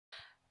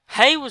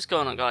Hey, what's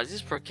going on, guys?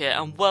 It's Brook here,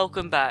 and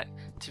welcome back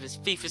to this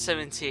FIFA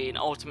 17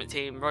 Ultimate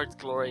Team Road to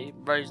Glory,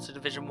 Road to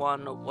Division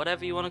 1, or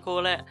whatever you want to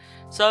call it.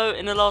 So,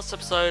 in the last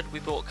episode, we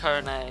bought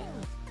Kone,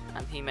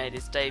 and he made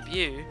his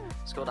debut,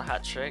 scored a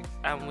hat-trick,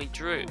 and we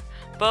drew.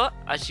 But,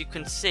 as you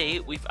can see,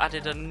 we've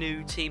added a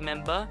new team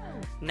member,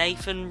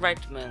 Nathan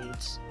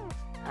Redmond,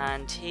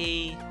 and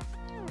he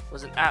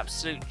was an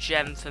absolute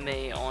gem for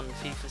me on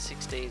FIFA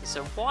 16,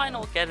 so why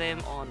not get him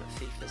on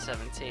FIFA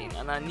 17?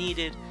 And I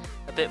needed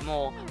a bit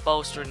more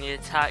bolster in the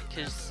attack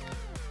because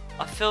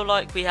I feel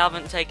like we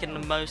haven't taken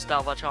the most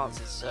out of our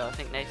chances, so I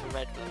think Nathan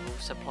Redmond will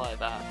supply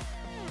that.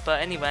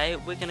 But anyway,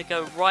 we're going to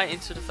go right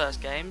into the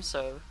first game,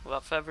 so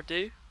without further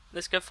ado,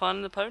 let's go find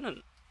an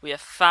opponent. We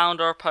have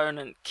found our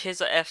opponent,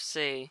 Kizza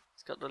FC.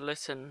 He's got the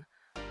Luton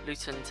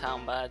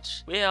Town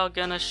badge. We are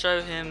gonna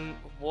show him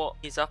what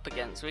he's up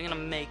against. We're gonna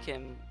make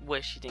him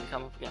wish he didn't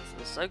come up against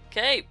us.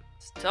 Okay,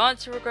 starting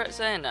to regret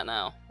saying that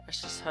now.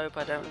 Let's just hope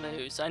I don't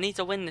lose. I need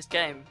to win this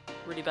game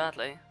really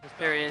badly.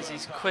 Here he is,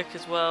 he's quick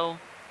as well,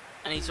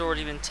 and he's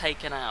already been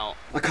taken out.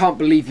 I can't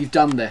believe you've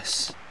done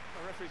this.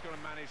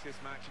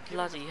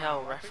 Bloody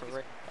hell,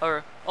 referee.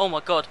 Oh my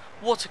god,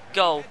 what a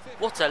goal.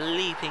 What a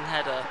leaping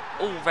header.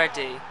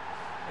 Already.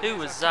 Who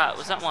was that?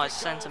 Was that my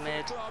centre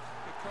mid?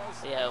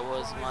 Yeah, it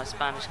was my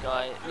Spanish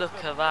guy.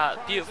 Look at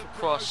that, beautiful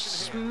cross,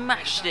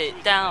 smashed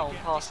it down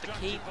past the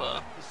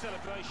keeper.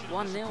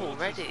 1-0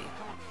 already.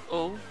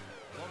 Oh,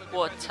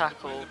 what a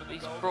tackle.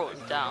 He's brought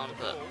him down,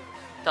 but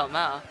don't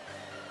matter.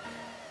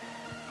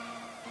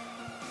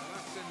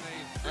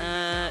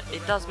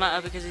 It does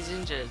matter because he's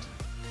injured.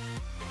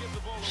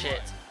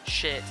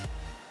 Shit.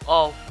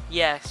 Oh,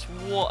 yes,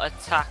 what a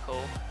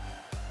tackle.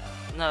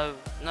 No,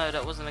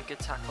 that wasn't a good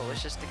tackle.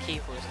 It's just the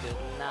keeper was good.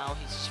 And now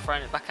he's just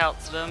thrown it back out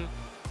to them.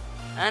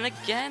 And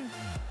again,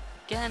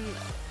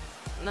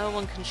 no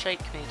one can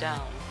shake me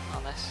down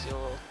unless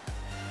you're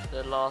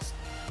the last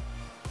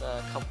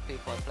couple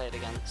people I played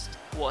against.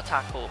 What a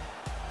tackle.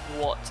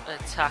 What a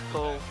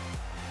tackle.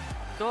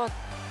 God,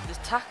 there's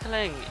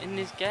tackling in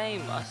this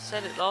game. I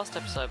said it last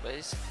episode, but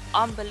it's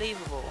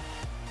unbelievable.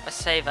 I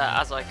say that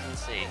as I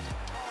concede.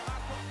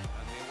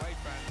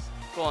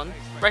 Go on,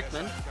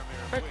 Redmond.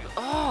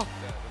 Oh!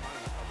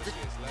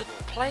 The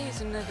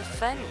players in the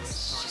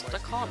defence, just I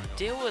can't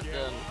deal with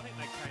them.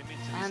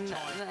 And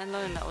let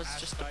alone that was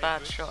just a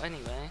bad shot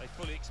anyway.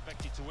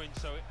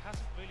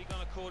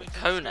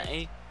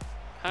 Kone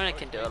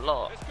can do a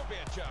lot.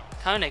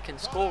 Kone can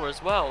score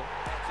as well.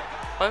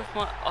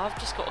 I've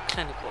just got a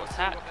clinical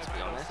attack, to be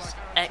honest.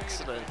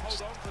 Excellent,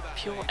 just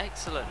pure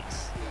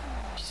excellence.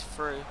 She's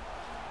through.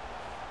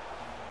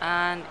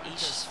 And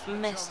he's just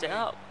messed it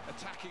up.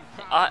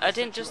 I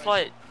didn't just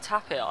like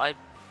tap it, I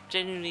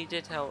genuinely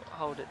did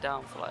hold it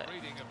down for like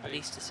at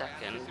least a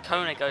second.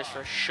 Kone goes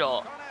for a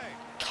shot.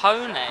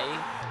 Kone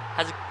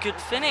has a good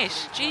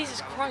finish.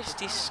 Jesus Christ,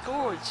 he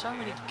scored so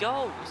many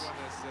goals.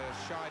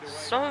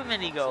 So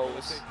many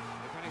goals.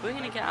 We're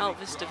going to get out of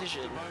this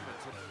division.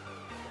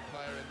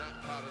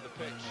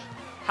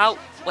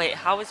 Wait,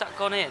 how has that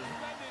gone in?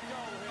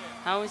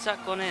 How has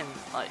that gone in?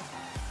 Like,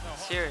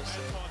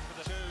 seriously.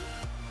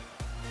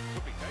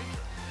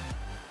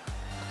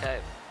 Okay.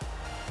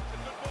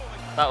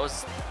 That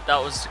was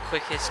the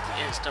quickest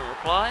instant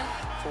reply,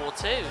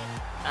 4-2,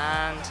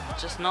 and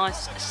just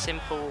nice,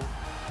 simple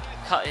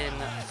cut in,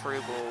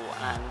 through ball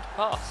and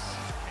pass.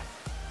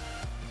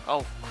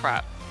 Oh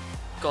crap!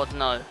 God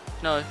no!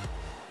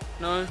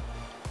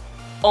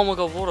 Oh my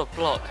god! What a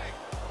block!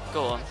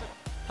 Go on,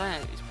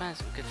 he's playing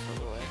some good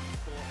football.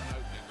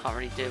 Can't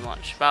really do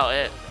much about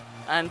it.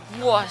 And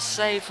what a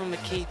save from the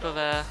keeper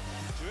there!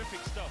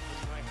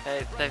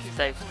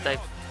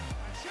 They've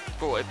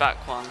brought it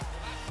back one.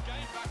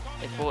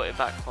 They brought it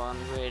back one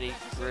really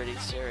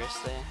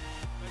seriously.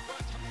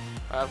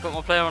 Right, I've got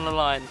my player on the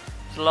line.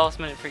 It's a last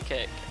minute free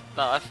kick.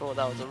 I thought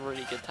that was a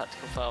really good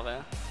tactical foul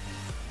there.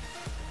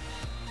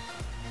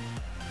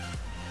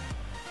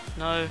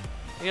 No,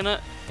 you're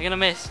gonna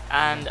miss,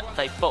 and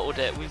they bottled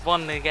it. We've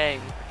won the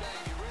game.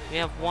 We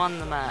have won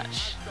the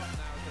match,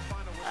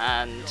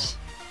 and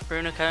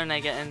Bruno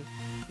Kone getting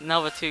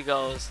another 2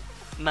 goals,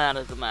 man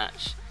of the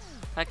match.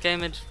 That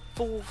game is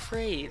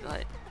 4-3.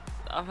 Like,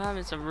 I'm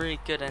having some really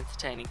good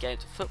entertaining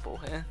games of football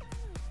here.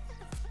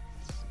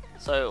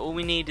 So all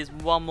we need is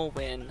one more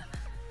win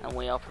and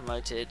we are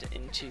promoted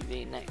into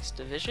the next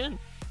division.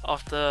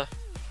 After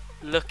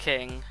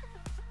looking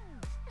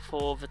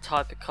for the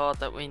type of card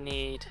that we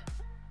need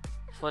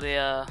for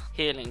the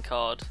healing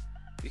card,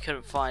 we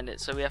couldn't find it,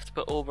 so we have to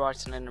put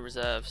Albrighton in the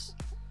reserves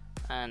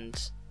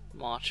and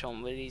march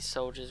on with these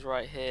soldiers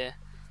right here.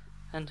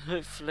 And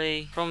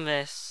hopefully from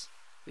this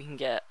we can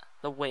get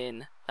the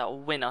win that will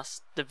win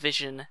us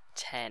Division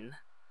 10.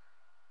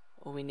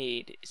 All we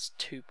need is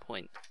 2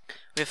 points.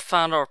 We have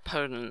found our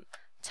opponent.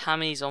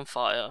 Tammy's on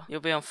fire. You'll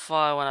be on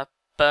fire when I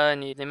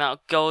burn you. The amount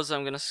of goals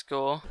I'm going to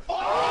score.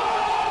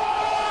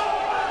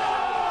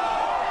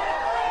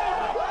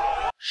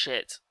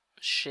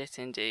 Shit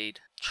indeed.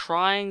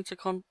 Trying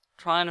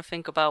to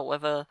think about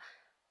whether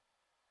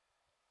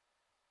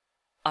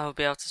I will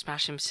be able to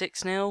smash him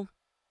 6-0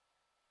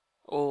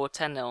 or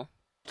 10-0?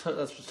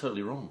 That's just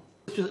totally wrong.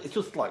 It's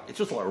just like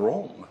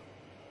wrong.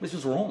 It's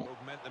just wrong.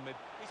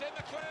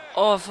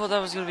 Oh, I thought that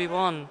was going to be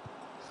 1.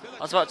 I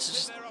was about to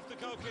just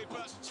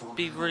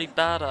be really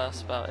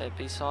badass about it,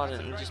 be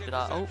silent and just be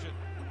like, oh,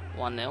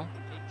 1-0.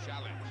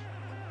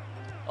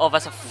 Oh,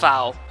 that's a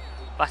foul.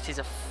 That is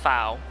a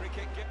foul.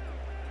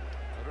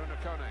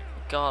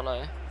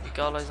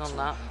 Garlo's on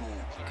that.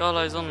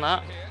 Garlo's on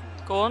that.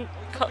 Go on,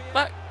 cut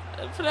back,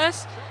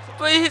 finesse,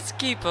 but he hits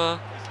keeper,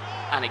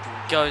 and it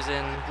goes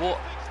in. What?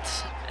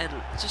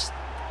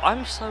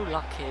 I'm so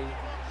lucky.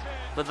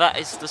 But that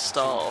is the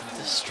start of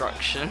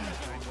destruction.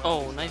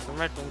 Oh, Nathan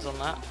Redmond's on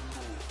that.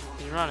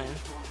 He's running.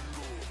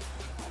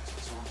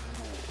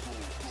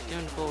 He's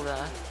giving the ball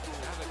there.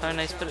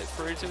 Kone's put it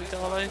through to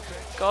Garlo.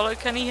 Garlo,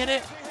 can he hit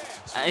it?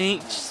 And he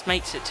just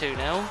makes it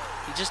 2-0.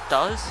 He just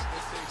does.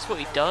 That's what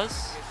he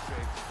does.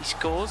 He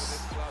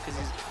scores. Because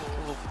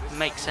well,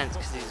 makes sense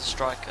because he's a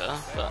striker.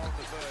 But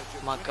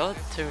my God,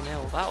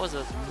 2-0. That was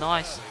a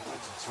nice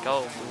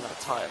goal from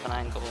that tight of an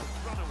angle.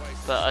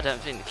 But I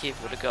don't think the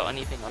keeper would have got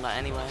anything on that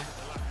anyway.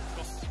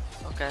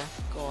 Okay,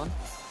 go on.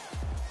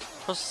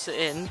 Crosses it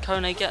in.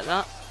 Kone, get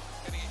that.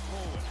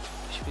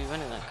 Should be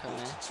winning that,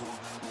 Kone.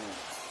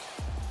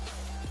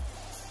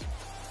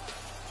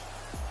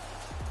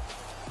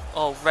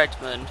 Oh,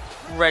 Redmond.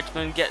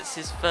 Redmond gets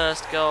his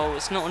first goal.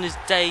 It's not on his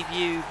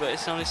debut, but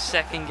it's on his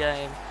second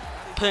game.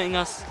 Putting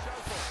us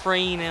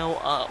 3-0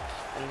 up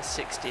in the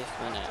 60th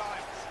minute.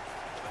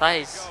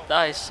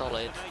 That is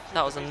solid.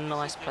 That was a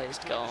nice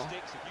placed goal.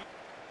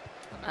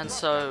 And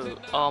so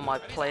are my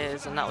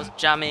players, and that was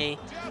Jammy.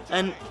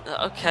 And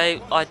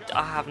okay, I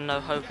have no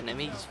hope in him.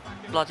 He's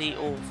bloody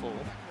awful.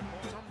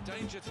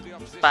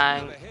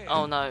 Bang.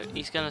 Oh no,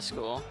 he's gonna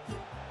score.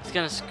 He's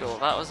gonna score.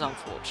 That was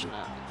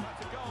unfortunate.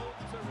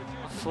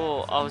 I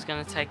thought I was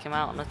gonna take him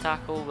out on a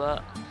tackle,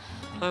 but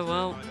oh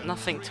well,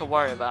 nothing to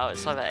worry about.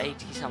 It's like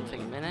 80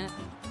 something minute.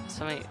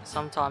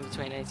 Sometime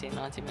between 80 and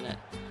 90 minutes.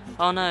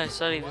 Oh no,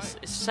 sorry, it's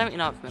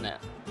 79th minute.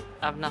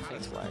 I have nothing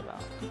to worry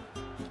about.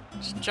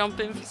 Just jump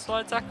in for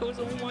slide tackles.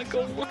 Oh my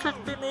God, what a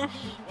finish!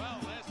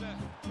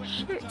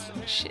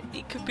 Shit,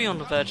 it could be on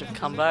the verge of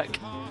comeback.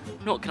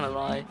 Not gonna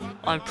lie,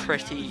 I'm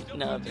pretty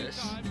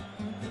nervous.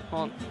 Come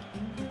on,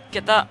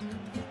 get that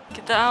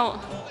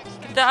out,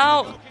 get that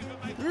out!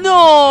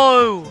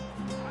 No!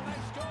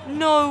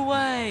 No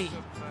way!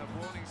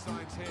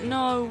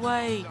 No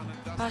way!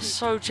 That's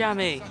so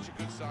jammy.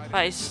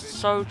 That is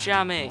so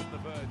jammy.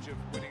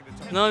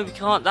 No, we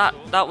can't.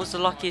 That was the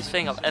luckiest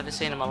thing I've ever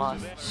seen in my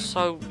life.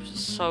 So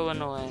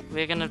annoying.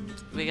 We're gonna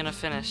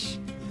finish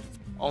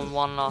on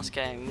one last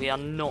game. We are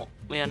not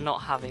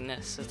having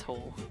this at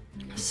all.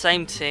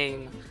 Same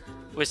team.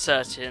 We're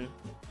searching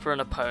for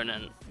an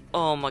opponent.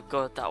 Oh my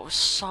God, that was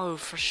so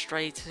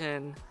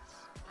frustrating.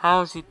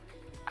 How does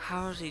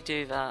he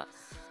do that?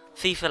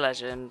 FIFA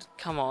legend.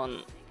 Come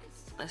on,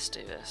 let's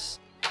do this.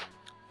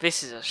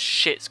 This is a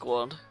shit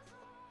squad,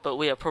 but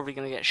we are probably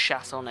gonna get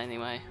shat on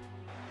anyway.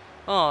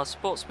 Oh,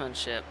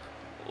 sportsmanship.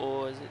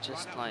 Or is it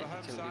just like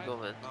he couldn't be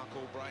bothered?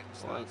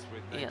 Or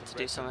he had to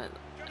do something.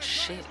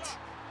 Shit.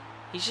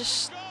 He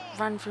just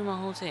ran through my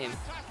whole team.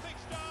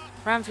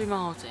 Wasn't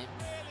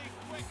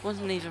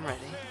even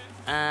ready.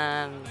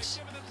 And this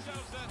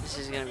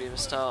is going to be the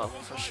start of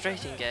a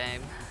frustrating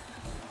game.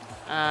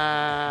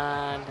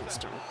 And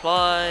instant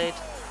replied.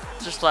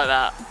 Just like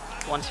that.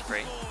 1-3.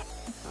 Right,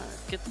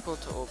 get the ball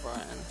to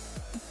Albrighton.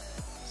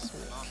 Some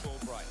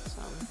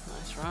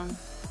nice run.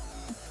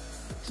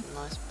 Some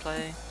nice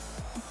play.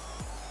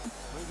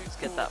 Let's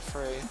get that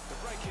through,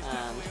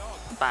 and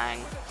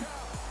bang.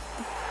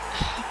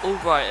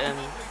 Albrighton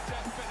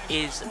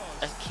is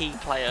a key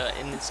player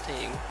in this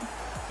team,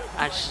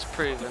 as she's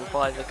proven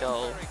by the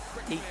goal.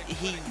 He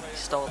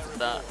started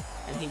that,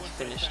 and he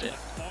finished it,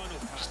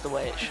 just the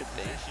way it should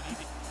be.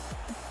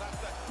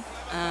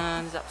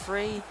 And is that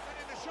free?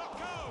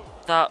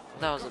 That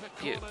was a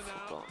beautiful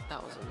block.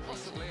 That was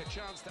amazing.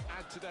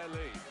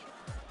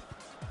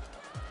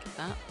 Get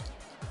that.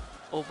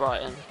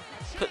 Albrighton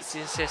puts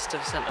the assist to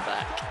the centre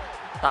back.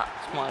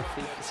 That's my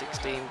FIFA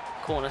 16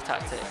 corner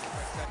tactic.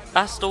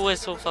 That's the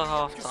whistle for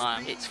half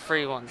time. It's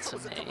 3-1 to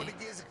me.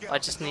 I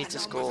just need to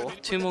score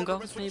 2 more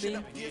goals maybe,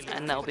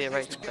 and that'll be a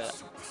rage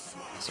quit.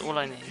 That's all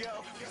I need.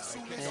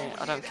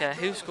 I don't care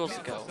who scores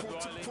the goal.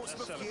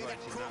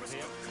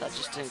 That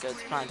just didn't go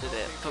to plan, did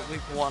it? But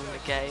we've won the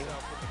game.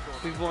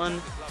 We've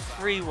won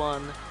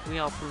 3-1. We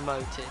are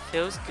promoted.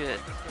 Feels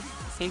good.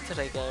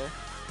 Hinterego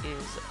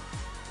is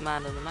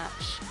man of the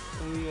match,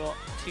 and we got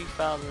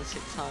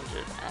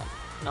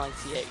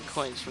 2,698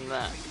 coins from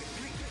that.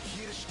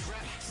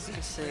 You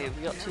can see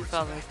we got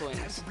 2,000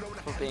 coins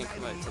for being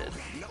promoted,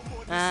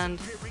 and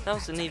that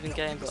was an even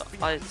game, but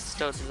I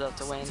still deserve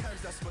to win.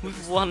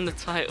 We've won the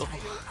title.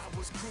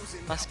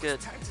 That's good.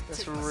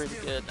 That's really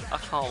good. I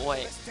can't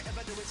wait.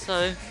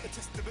 So,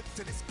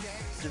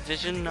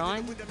 Division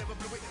 9,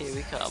 here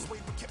we come.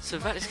 So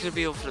that is going to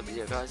be all for the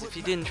video, guys. If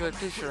you did enjoy,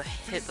 please sure to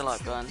hit the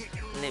like button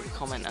and leave a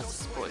comment, as the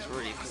support is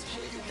really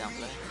appreciated down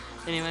below.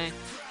 Anyway,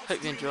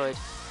 hope you enjoyed.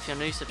 If you're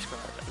new,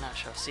 subscribe, and I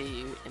shall see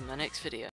you in my next video.